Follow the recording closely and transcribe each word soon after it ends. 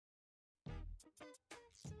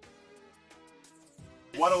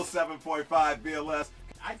107.5 BLS.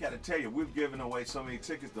 I gotta tell you, we've given away so many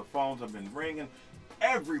tickets. The phones have been ringing.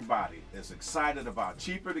 Everybody is excited about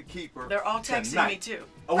Cheaper to Keeper. They're all texting tonight. me too.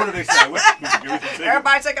 Oh, what do they say?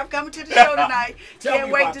 Everybody's like, I'm coming to the show tonight. Tell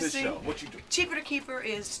me about this show. What you do? Cheaper to Keeper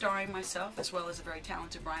is starring myself as well as a very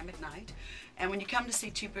talented Brian McKnight. And when you come to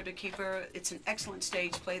see Cheaper to Keeper, it's an excellent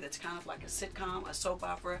stage play that's kind of like a sitcom, a soap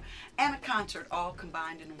opera, and a concert all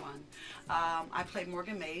combined in one. I play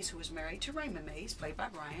Morgan Mays, who is married to Raymond Mays, played by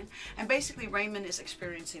Brian. And basically, Raymond is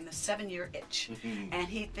experiencing the 7-year itch. And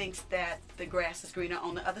he thinks that the grass is greener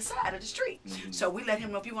on the other side of the street. So we let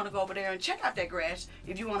him know, if you want to go over there and check out that grass,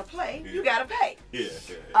 if you want to play, you got to pay.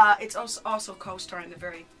 It's also co-starring the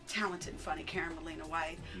very talented and funny Karen Molina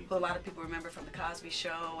White, who a lot of people remember from The Cosby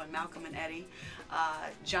Show and Malcolm and Eddie.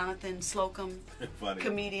 Jonathan Slocum,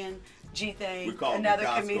 comedian. G-Thing, another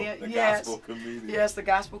comedian. Gospel comedian. Yes, the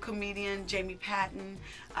gospel comedian. Jamie Patton,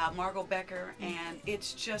 Margot Becker, and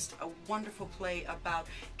it's just a wonderful play about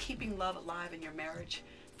keeping love alive in your marriage,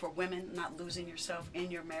 for women, not losing yourself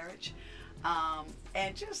in your marriage.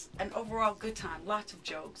 And just an overall good time. Lots of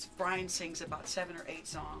jokes. Brian sings about 7 or 8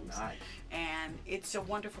 songs. Nice. And it's a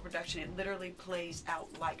wonderful production. It literally plays out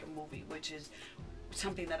like a movie, which is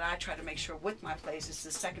something that I try to make sure with my plays. It's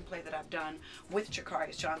the second play that I've done with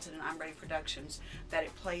Jacarius Johnson and I'm Ready Productions, that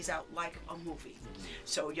it plays out like a movie.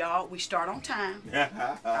 So y'all, we start on time.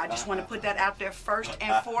 I just want to put that out there first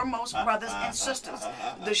and foremost, brothers and sisters.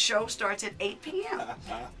 The show starts at 8 p.m.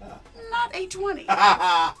 Not 8:20.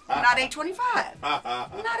 Not 8:25.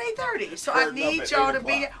 Not 8:30. So I need y'all to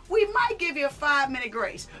be here. We might give you a 5-minute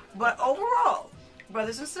grace, but overall,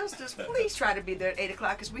 brothers and sisters, please try to be there at 8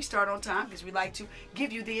 o'clock, because we start on time, because we like to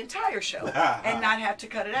give you the entire show and not have to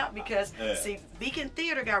cut it out, because, see, Beacon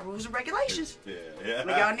Theater got rules and regulations.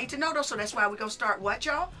 Y'all need to know those, so that's why we're going to start what,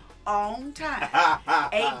 y'all? On time.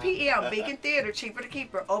 8 p.m. Beacon Theater, Cheaper to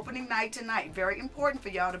Keeper, opening night tonight. Very important for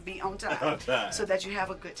y'all to be on time, so that you have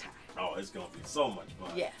a good time. Oh, it's going to be so much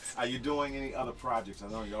fun. Yes. Are you doing any other projects? I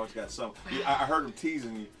know you always got some. I heard him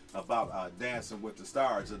teasing you about Dancing with the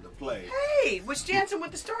Stars in the play. Hey, which Dancing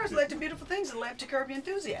with the Stars led to beautiful things and led to Curb Your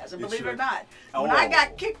Enthusiasm, believe it or not. When I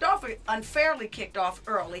got kicked off, unfairly kicked off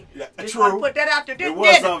early. Just want to put that out there. It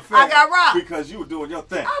was unfair. I got robbed. Because you were doing your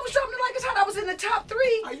thing. I was dropping it like it's hot. I was in the top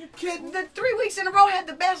 3. Are you kidding? The 3 weeks in a row had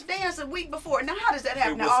the best dance a week before. Now, how does that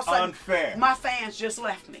happen? It was All of a sudden, unfair. My fans just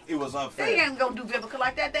left me. It was unfair. They ain't going to do Vivica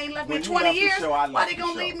like that. They ain't left me in When you 20 left the years. show, I left Why they the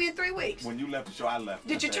going to show. leave me in 3 weeks? When you left the show, I left.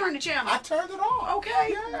 Did you turn the channel? I turned it on.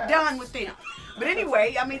 Okay, Yes. done with them. But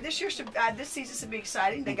anyway, I mean, this season should be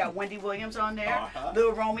exciting. They got Wendy Williams on there,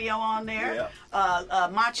 Little Romeo on there,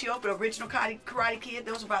 Machio, the original Karate Kid.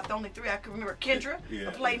 Those are about the only 3 I can remember. Kendra,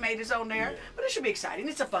 the Playmate, is on there. But it should be exciting.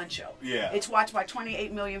 It's a fun show. It's watched by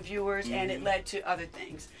 28 million viewers, and it led to other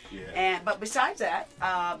things. But besides that,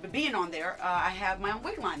 being on there, I have my own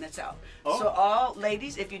wig line that's out. So all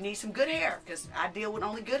ladies, if you need some good hair, because I deal with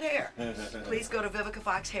only good hair, please go to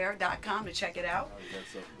VivicaFoxHair.com to check it out.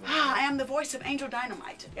 I am the voice of Angel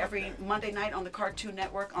Dynamite every Monday night on the Cartoon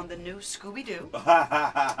Network on the new Scooby-Doo.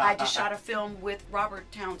 I just shot a film with Robert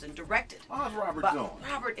Townsend, directed. How's Robert doing?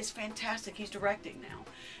 Robert is fantastic. He's directing now.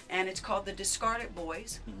 And it's called The Discarded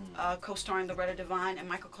Boys, co-starring Loretta Devine and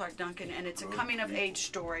Michael Clark Duncan. And it's a coming-of-age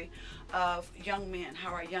story of young men,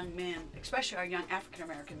 how our young men, especially our young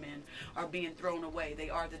African-American men, are being thrown away. They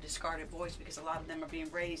are the discarded boys because a lot of them are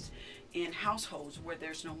being raised in households where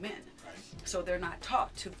there's no men. So they're not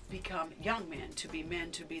taught to become young men, to be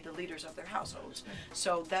the leaders of their households.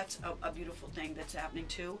 So that's a beautiful thing that's happening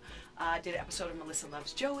too. I did an episode of Melissa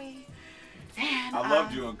Loves Joey. And I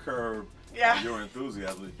loved you and Curb. Your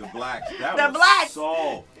Enthusiasm. The Blacks. That was Blacks.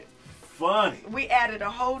 So funny. We added a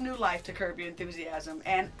whole new life to Curb Your Enthusiasm,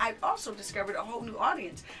 and I also discovered a whole new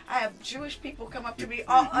audience. I have Jewish people come up to me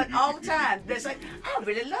all the time. They're like, I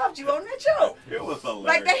really loved you on that show. It was hilarious.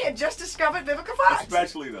 Like they had just discovered Vivica Foxx.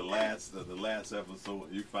 Especially the last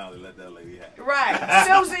episode, you finally let that lady have it. Right.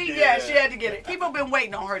 Susie, she had to get it. People have been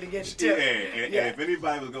waiting on her to get it too. And if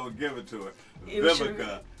anybody was going to give it to her,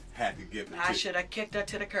 Vivica had to give it to her. I should have kicked her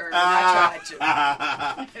to the curb, and I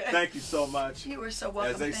tried to. Thank you so much. You were so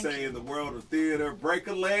welcome. As they say in the world of theater, break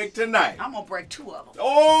a leg tonight. I'm going to break 2 of them.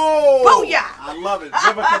 Oh! Booyah! I love it.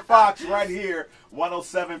 Vivica Foxx right here,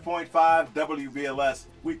 107.5 WBLS.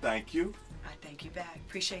 We thank you. I thank you back.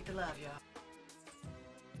 Appreciate the love, y'all.